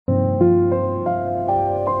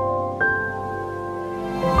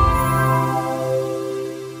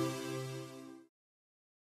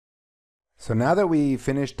So now that we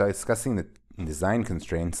finished discussing the design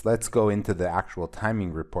constraints, let's go into the actual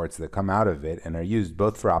timing reports that come out of it and are used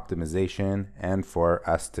both for optimization and for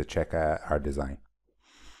us to check our design.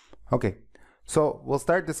 Okay, so we'll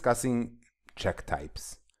start discussing check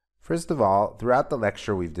types. First of all, throughout the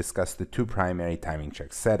lecture, we've discussed the two primary timing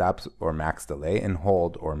checks, setup or max delay and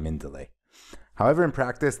hold or min delay. However, in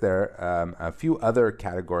practice, there are a few other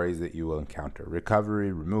categories that you will encounter: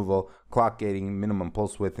 recovery, removal, clock gating, minimum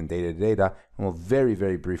pulse width, and data to data. And we'll very,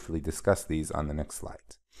 very briefly discuss these on the next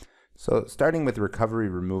slides. So starting with recovery,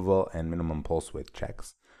 removal, and minimum pulse width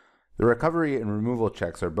checks. The recovery and removal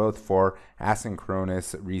checks are both for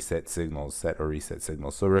asynchronous reset signals, set or reset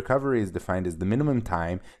signals. So recovery is defined as the minimum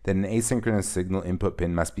time that an asynchronous signal input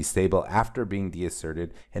pin must be stable after being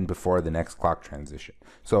deasserted and before the next clock transition.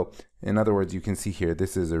 So in other words, you can see here,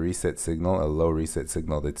 this is a reset signal, a low reset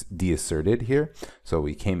signal that's deasserted here. So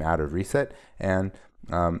we came out of reset, and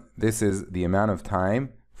this is the amount of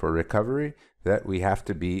time for recovery that we have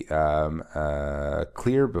to be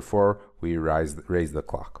clear before we raise the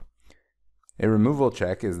clock. A removal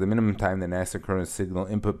check is the minimum time that an asynchronous signal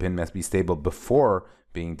input pin must be stable before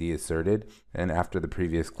being deasserted and after the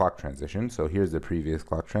previous clock transition. So here's the previous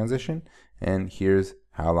clock transition, and here's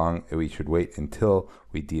how long we should wait until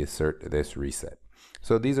we deassert this reset.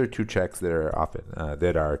 So these are two checks that are often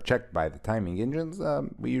checked by the timing engines.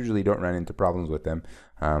 We usually don't run into problems with them,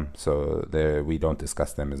 so we don't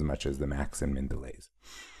discuss them as much as the max and min delays.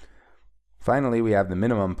 Finally, we have the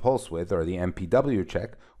minimum pulse width, or the MPW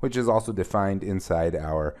check, which is also defined inside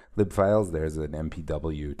our lib files. There's an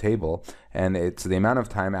MPW table, and it's the amount of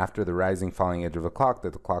time after the rising falling edge of a clock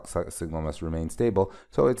that the clock signal must remain stable.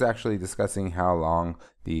 So it's actually discussing how long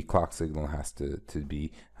the clock signal has to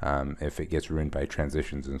be if it gets ruined by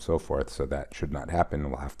transitions and so forth. So that should not happen.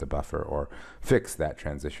 We'll have to buffer or fix that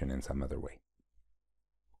transition in some other way.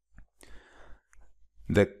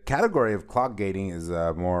 The category of clock gating is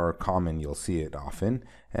more common. You'll see it often.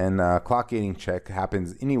 And clock gating check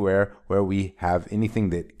happens anywhere where we have anything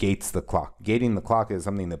that gates the clock. Gating the clock is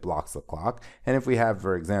something that blocks the clock. And if we have,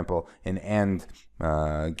 for example, an AND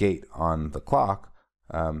gate on the clock,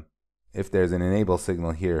 if there's an enable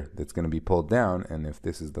signal here that's going to be pulled down, and if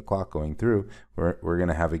this is the clock going through, we're going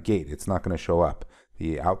to have a gate. It's not going to show up.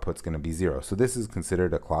 The output's going to be 0. So this is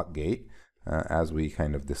considered a clock gate, as we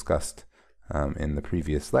kind of discussed in the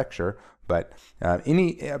previous lecture. But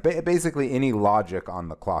basically any logic on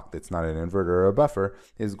the clock that's not an inverter or a buffer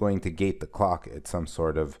is going to gate the clock at some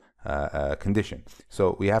sort of condition.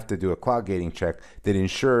 So we have to do a clock gating check that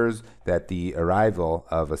ensures that the arrival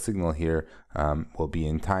of a signal here will be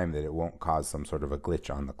in time, that it won't cause some sort of a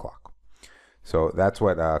glitch on the clock. So that's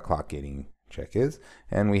what clock gating check is.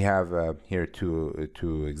 And we have here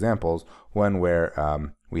two examples. One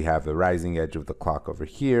where we have the rising edge of the clock over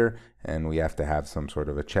here, and we have to have some sort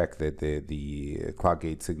of a check that the clock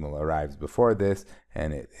gate signal arrives before this,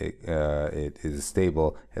 and it is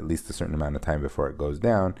stable at least a certain amount of time before it goes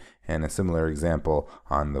down. And a similar example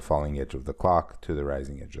on the falling edge of the clock to the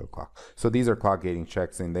rising edge of the clock. So these are clock gating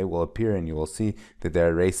checks, and they will appear, and you will see that there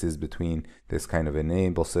are races between this kind of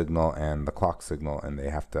enable signal and the clock signal, and they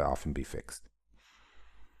have to often be fixed.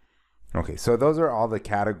 Okay, so those are all the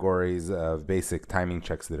categories of basic timing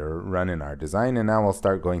checks that are run in our design, and now we'll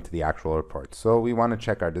start going to the actual reports. So we want to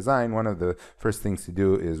check our design. One of the first things to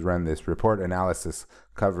do is run this report analysis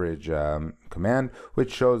coverage command,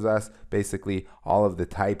 which shows us basically all of the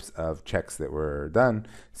types of checks that were done: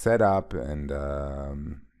 setup and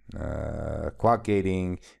clock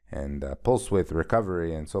gating and pulse width,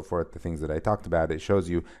 recovery, and so forth, the things that I talked about. It shows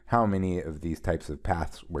you how many of these types of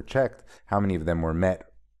paths were checked, how many of them were met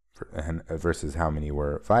versus how many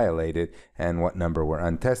were violated, and what number were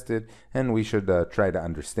untested. And we should try to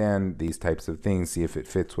understand these types of things, see if it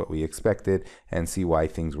fits what we expected, and see why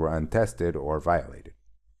things were untested or violated.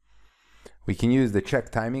 We can use the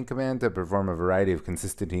check timing command to perform a variety of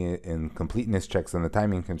consistency and completeness checks on the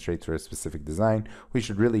timing constraints for a specific design. We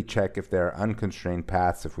should really check if there are unconstrained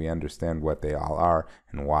paths, if we understand what they all are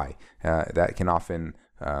and why. That can often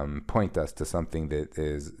point us to something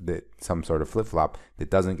that some sort of flip-flop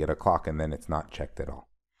that doesn't get a clock, and then it's not checked at all.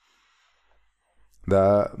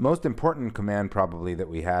 The most important command probably that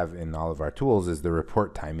we have in all of our tools is the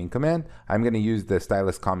report timing command. I'm going to use the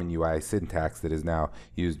Stylus Common UI syntax that is now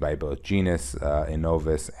used by both Genus,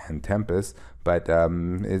 Innovus, and Tempus, but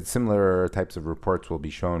similar types of reports will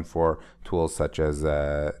be shown for tools such as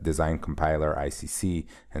Design Compiler, ICC,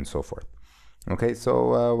 and so forth. Okay,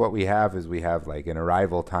 so what we have is we have like an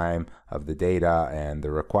arrival time of the data and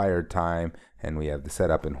the required time, and we have the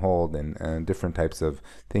setup and hold and different types of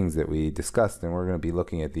things that we discussed, and we're going to be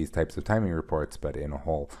looking at these types of timing reports, but in a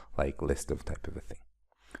whole like list of type of a thing.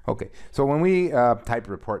 Okay, so when we type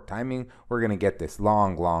report timing, we're going to get this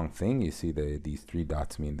long thing. You see these three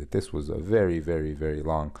dots mean that this was a very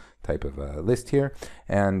long type of a list here.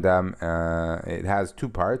 And it has two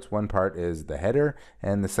parts. One part is the header,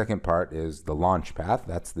 and the second part is the launch path.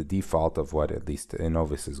 That's the default of what at least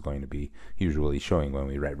EnICS is going to be usually showing when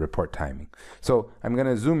we write report timing. So I'm going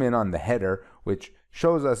to zoom in on the header, which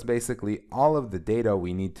shows us basically all of the data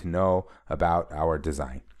we need to know about our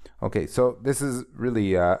design. Okay, so this is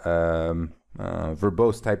really verbose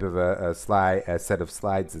type of a set of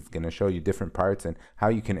slides that's going to show you different parts and how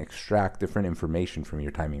you can extract different information from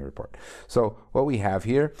your timing report. So what we have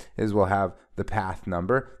here is we'll have the path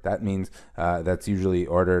number. That means that's usually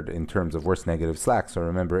ordered in terms of worst negative slack. So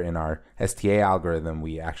remember, in our STA algorithm,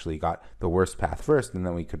 we actually got the worst path first, and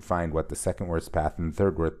then we could find what the second worst path and the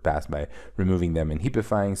third worst path by removing them and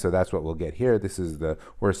heapifying. So that's what we'll get here. This is the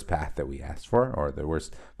worst path that we asked for, or the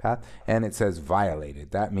worst path, and it says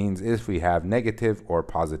violated. That means if we have negative or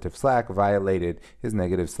positive slack, violated is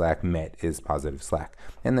negative slack, met is positive slack.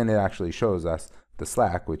 And then it actually shows us the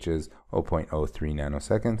slack, which is 0.03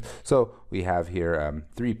 nanoseconds. So we have here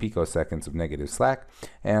 3 picoseconds of negative slack,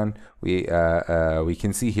 and we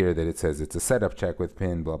can see here that it says it's a setup check with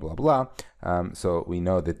pin blah blah blah. So we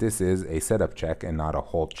know that this is a setup check and not a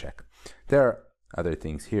hold check. There are other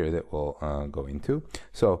things here that we'll go into.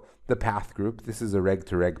 So the path group, this is a reg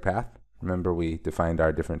to reg path. Remember, we defined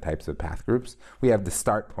our different types of path groups. We have the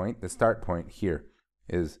start point. The start point here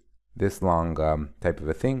is this long type of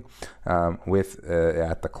a thing with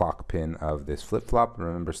at the clock pin of this flip-flop.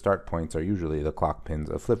 Remember, start points are usually the clock pins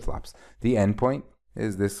of flip-flops. The end point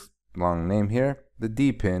is this long name here, the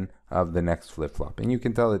D pin of the next flip-flop. And you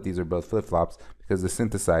can tell that these are both flip-flops because the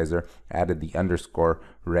synthesizer added the underscore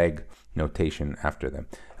reg notation after them.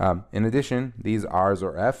 In addition, these R's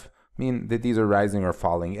or F mean that these are rising or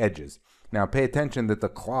falling edges. Now pay attention that the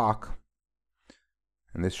clock,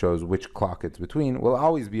 and this shows which clock it's between, will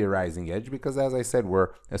always be a rising edge because, as I said, we're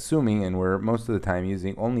assuming and we're most of the time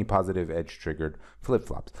using only positive edge triggered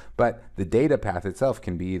flip-flops. But the data path itself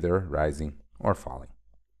can be either rising or falling.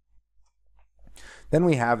 Then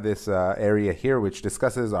we have this area here which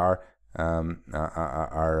discusses our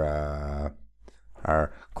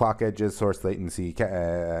clock edges, source latency,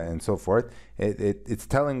 and so forth. It's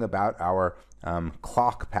telling about our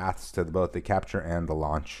clock paths to both the capture and the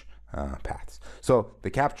launch paths. So the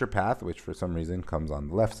capture path, which for some reason comes on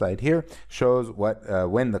the left side here, shows what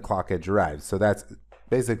when the clock edge arrives. So that's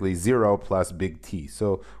basically 0 plus big T.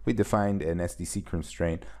 So we defined an SDC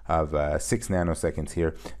constraint of 6 nanoseconds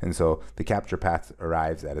here, and so the capture path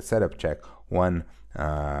arrives at a setup check one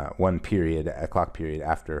period, a clock period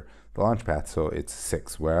after the launch path, so it's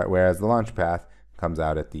 6. Whereas the launch path comes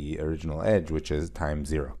out at the original edge, which is time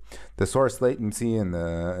 0. The source latency and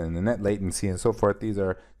the net latency and so forth, these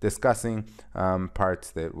are discussing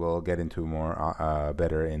parts that we'll get into more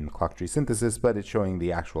better in clock tree synthesis, but it's showing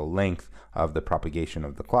the actual length of the propagation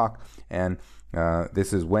of the clock, and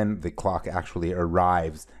this is when the clock actually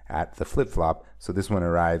arrives at the flip-flop. So this one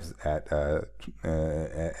arrives at a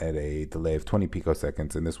delay of 20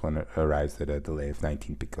 picoseconds, and this one arrives at a delay of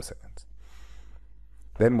 19 picoseconds.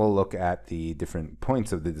 Then we'll look at the different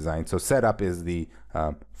points of the design. So setup is the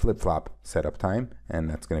flip-flop setup time, and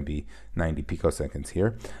that's going to be 90 picoseconds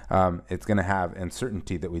here. It's going to have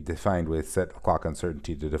uncertainty that we defined with set clock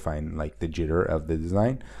uncertainty to define like the jitter of the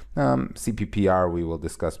design. CPPR we will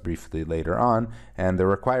discuss briefly later on, and the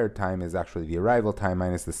required time is actually the arrival time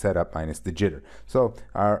minus the setup minus the jitter. So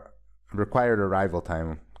our required arrival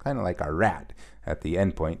time, kind of like our RAD at the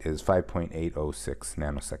endpoint, is 5.806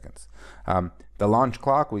 nanoseconds. The launch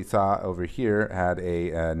clock we saw over here had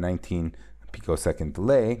a 19 picosecond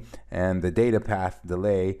delay, and the data path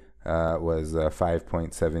delay was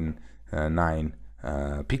 5.79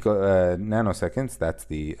 nanoseconds. That's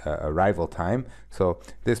the arrival time. So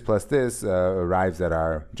this plus this arrives at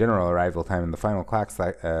our general arrival time, and the final clock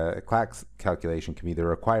calculation can be the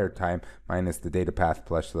required time minus the data path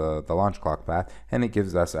plus the launch clock path, and it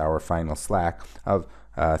gives us our final slack of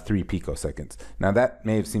 3 picoseconds. Now that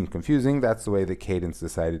may have seemed confusing. That's the way that Cadence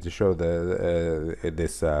decided to show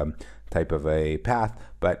this type of a path,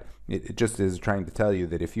 but it just is trying to tell you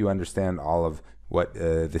that if you understand all of what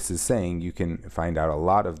this is saying, you can find out a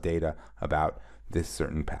lot of data about this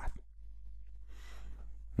certain path.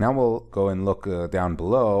 Now we'll go and look down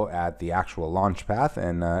below at the actual launch path,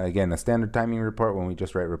 and again, a standard timing report, when we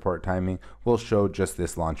just write report timing, will show just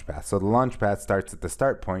this launch path. So the launch path starts at the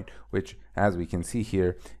start point, which, as we can see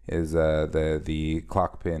here, is the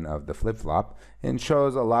clock pin of the flip-flop, and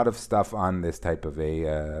shows a lot of stuff on this type of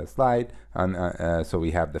a slide. So we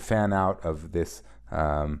have the fan out of this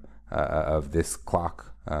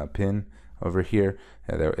clock pin over here.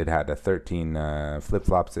 It had a 13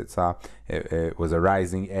 flip-flops it saw. It was a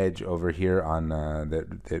rising edge over here on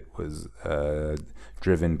that was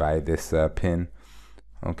driven by this pin.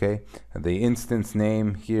 Okay, the instance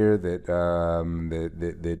name here that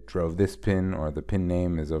drove this pin, or the pin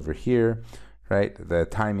name, is over here, right? The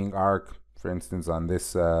timing arc, for instance, on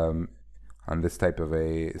this type of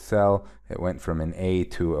a cell, it went from an A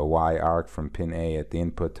to a Y arc, from pin A at the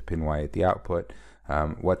input to pin Y at the output.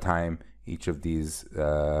 What time each of these,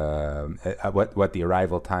 what the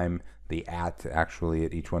arrival time, the actually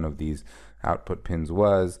at each one of these output pins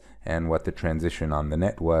was, and what the transition on the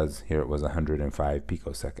net was. Here it was 105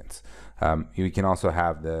 picoseconds. We can also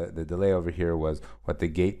have the delay over here was what the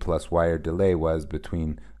gate plus wire delay was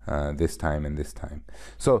between this time and this time.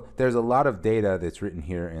 So there's a lot of data that's written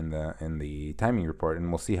here in the timing report, and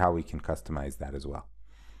we'll see how we can customize that as well.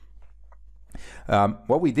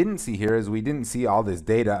 What we didn't see here is we didn't see all this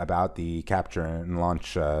data about the capture and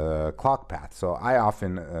launch clock path. So I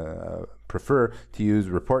often prefer to use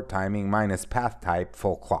report timing minus path type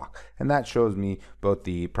full clock, and that shows me both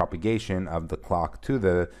the propagation of the clock to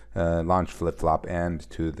the launch flip-flop and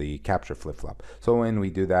to the capture flip-flop. So when we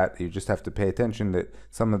do that, you just have to pay attention that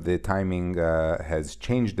some of the timing has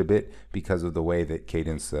changed a bit because of the way that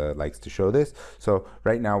Cadence likes to show this. So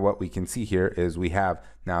right now what we can see here is we have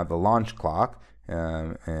now the launch clock.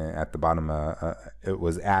 At the bottom, it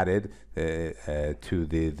was added to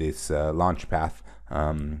this launch path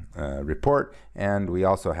report, and we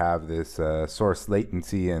also have this source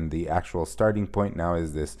latency, and the actual starting point now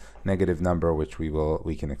is this negative number, which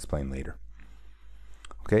we can explain later.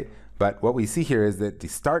 Okay, but what we see here is that the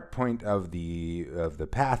start point of the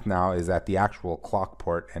path now is at the actual clock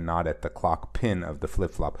port and not at the clock pin of the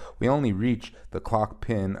flip-flop. We only reach the clock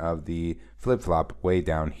pin of the flip-flop way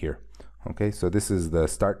down here. Okay, so this is the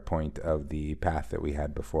start point of the path that we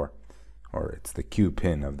had before, or it's the Q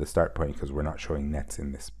pin of the start point, because we're not showing nets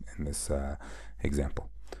in this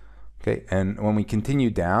example. Okay, and when we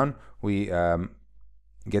continue down, we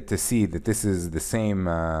get to see that this is the same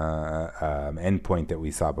endpoint that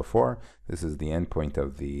we saw before. This is the endpoint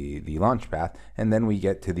of the launch path, and then we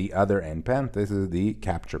get to the other end path. This is the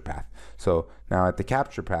capture path. So now at the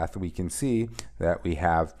capture path, we can see that we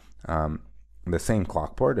have the same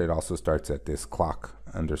clock port. It also starts at this clock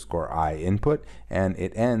underscore I input, and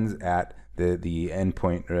it ends at the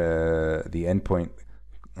endpoint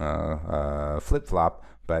flip-flop,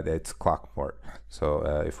 but it's clock port.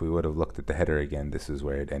 So if we would have looked at the header again, this is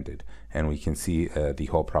where it ended, and we can see the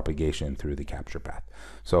whole propagation through the capture path.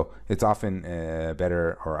 So it's often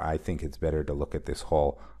better, or I think it's better, to look at this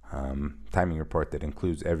whole timing report that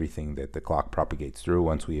includes everything that the clock propagates through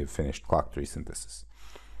once we have finished clock tree synthesis.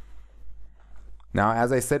 Now,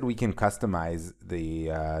 as I said, we can customize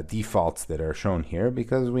the defaults that are shown here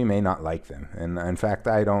because we may not like them. And in fact,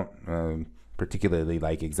 I don't particularly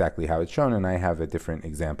like exactly how it's shown, and I have a different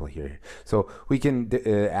example here. So we can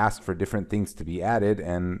ask for different things to be added,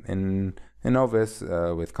 and in Novus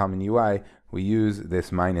with Common UI, we use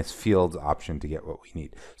this minus fields option to get what we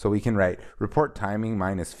need. So we can write report timing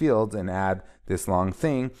minus fields and add this long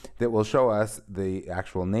thing that will show us the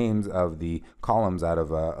actual names of the columns out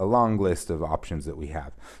of a long list of options that we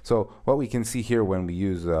have. So what we can see here when we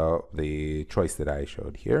use the choice that I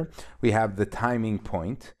showed here, we have the timing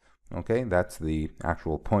point. Okay, that's the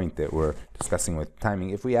actual point that we're discussing with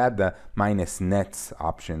timing. If we add the minus nets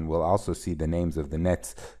option, we'll also see the names of the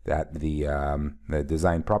nets that the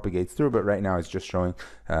design propagates through, but right now it's just showing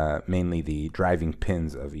mainly the driving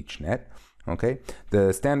pins of each net. Okay,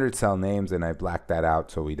 the standard cell names, and I blacked that out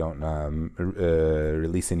so we don't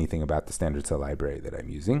release anything about the standard cell library that I'm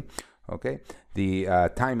using. Okay, the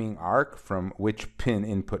timing arc, from which pin,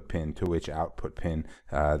 input pin, to which output pin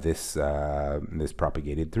this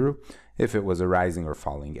propagated through. If it was a rising or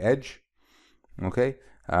falling edge. Okay,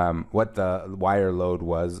 what the wire load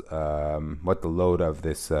was, what the load of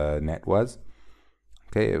this net was.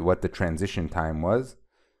 Okay, what the transition time was,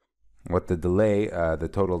 what the delay, the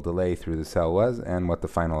total delay through the cell was, and what the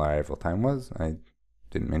final arrival time was. I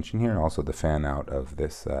didn't mention here also the fan out of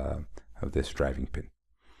this driving pin.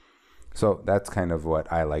 So that's kind of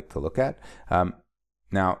what I like to look at.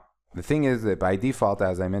 Now, the thing is that by default,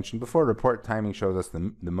 as I mentioned before, report timing shows us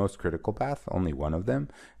the most critical path, only one of them.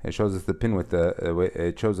 It shows us the pin with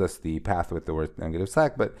it shows us the path with the worst negative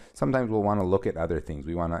slack, but sometimes we'll want to look at other things.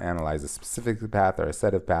 We want to analyze a specific path or a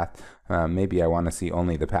set of paths. Maybe I want to see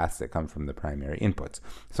only the paths that come from the primary inputs.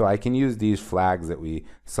 So I can use these flags that we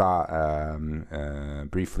saw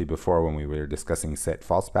briefly before when we were discussing set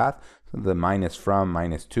false path. So the minus from,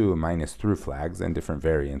 minus to, and minus through flags and different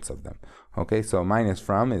variants of them. Okay, so minus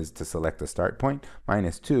from is to select a start point,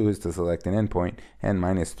 minus 2 is to select an endpoint, and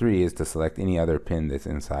minus 3 is to select any other pin that's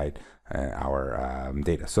inside our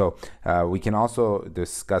data. So we can also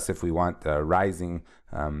discuss if we want rising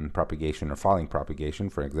propagation or falling propagation,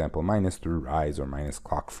 for example, minus through rise or minus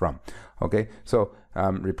clock from. Okay, so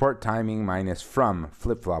report timing minus from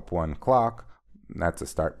flip-flop 1 clock. That's a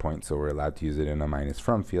start point, so we're allowed to use it in a minus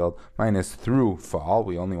from field. Minus through fall,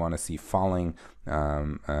 we only want to see falling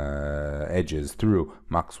edges through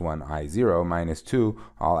mux1 I0. Minus 2,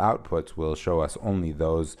 all outputs will show us only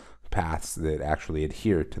those paths that actually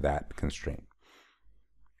adhere to that constraint.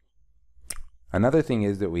 Another thing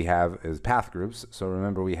is that we have is path groups. So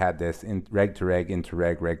remember we had this in reg to reg, into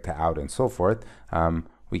reg, reg to out, and so forth.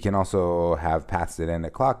 We can also have paths that end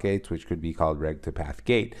at clock gates, which could be called reg to path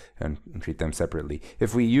gate, and treat them separately.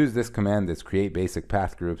 If we use this command that's create basic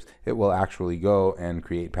path groups, it will actually go and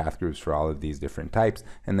create path groups for all of these different types,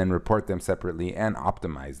 and then report them separately and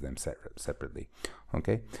optimize them separately.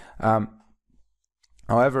 Okay.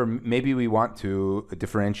 However, maybe we want to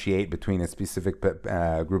differentiate between a specific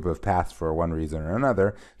group of paths for one reason or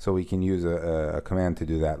another, so we can use a command to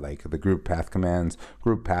do that, like the group path commands,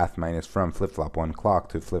 group path minus from flip-flop 1 clock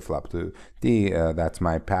to flip-flop 2 D. That's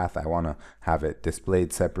my path. I want to have it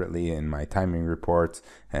displayed separately in my timing reports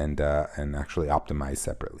and actually optimized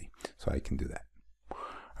separately, so I can do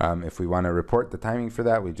that. If we want to report the timing for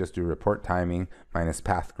that, we just do report timing minus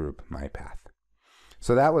path group, my path.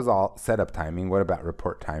 So that was all setup timing. What about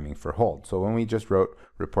report timing for hold? So when we just wrote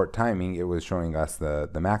report timing, it was showing us the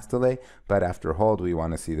max delay, but after hold, we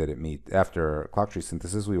want to see that it meets, after clock tree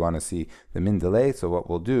synthesis, we want to see the min delay. So what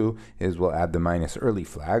we'll do is we'll add the minus early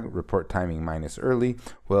flag, report timing minus early.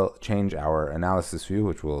 We'll change our analysis view,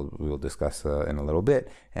 which we'll discuss in a little bit,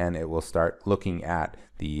 and it will start looking at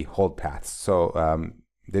the hold paths. So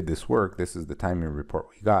did this work? This is the timing report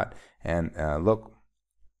we got, and look,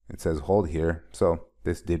 it says hold here. So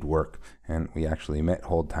this did work, and we actually met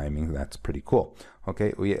hold timing. That's pretty cool.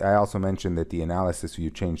 Okay, I also mentioned that the analysis view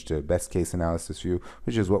changed to best case analysis view,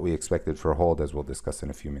 which is what we expected for hold, as we'll discuss in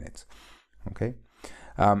a few minutes. Okay,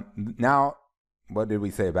 now what did we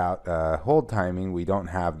say about hold timing? We don't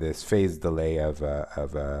have this phase delay of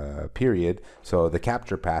a period, so the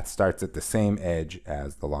capture path starts at the same edge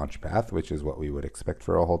as the launch path, which is what we would expect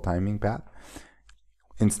for a hold timing path.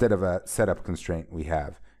 Instead of a setup constraint, we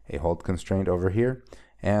have a hold constraint over here,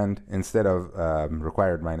 and instead of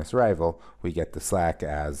required minus arrival, we get the slack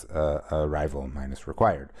as arrival minus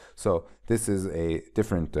required. So this is a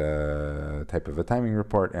different type of a timing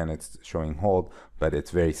report, and it's showing hold, but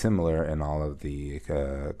it's very similar, and all of the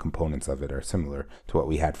components of it are similar to what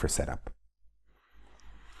we had for setup.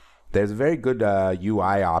 There's a very good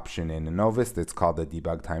UI option in Innovus that's called the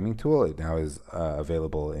debug timing tool. It now is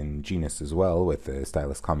available in Genus as well with the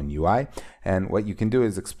Stylus Common UI. And what you can do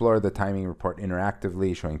is explore the timing report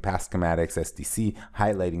interactively, showing path schematics, SDC,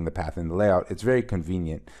 highlighting the path in the layout. It's very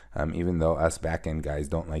convenient, even though us backend guys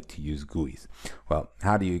don't like to use GUIs. Well,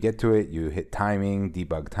 how do you get to it? You hit timing,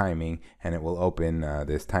 debug timing, and it will open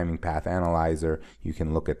this timing path analyzer. You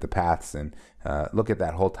can look at the paths and look at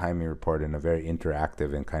that whole timing report in a very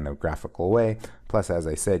interactive and kind of graphical way. Plus, as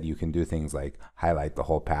I said, you can do things like highlight the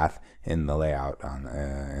whole path in the layout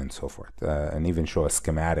and so forth, and even show a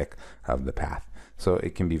schematic of the path. So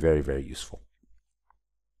it can be very, very useful.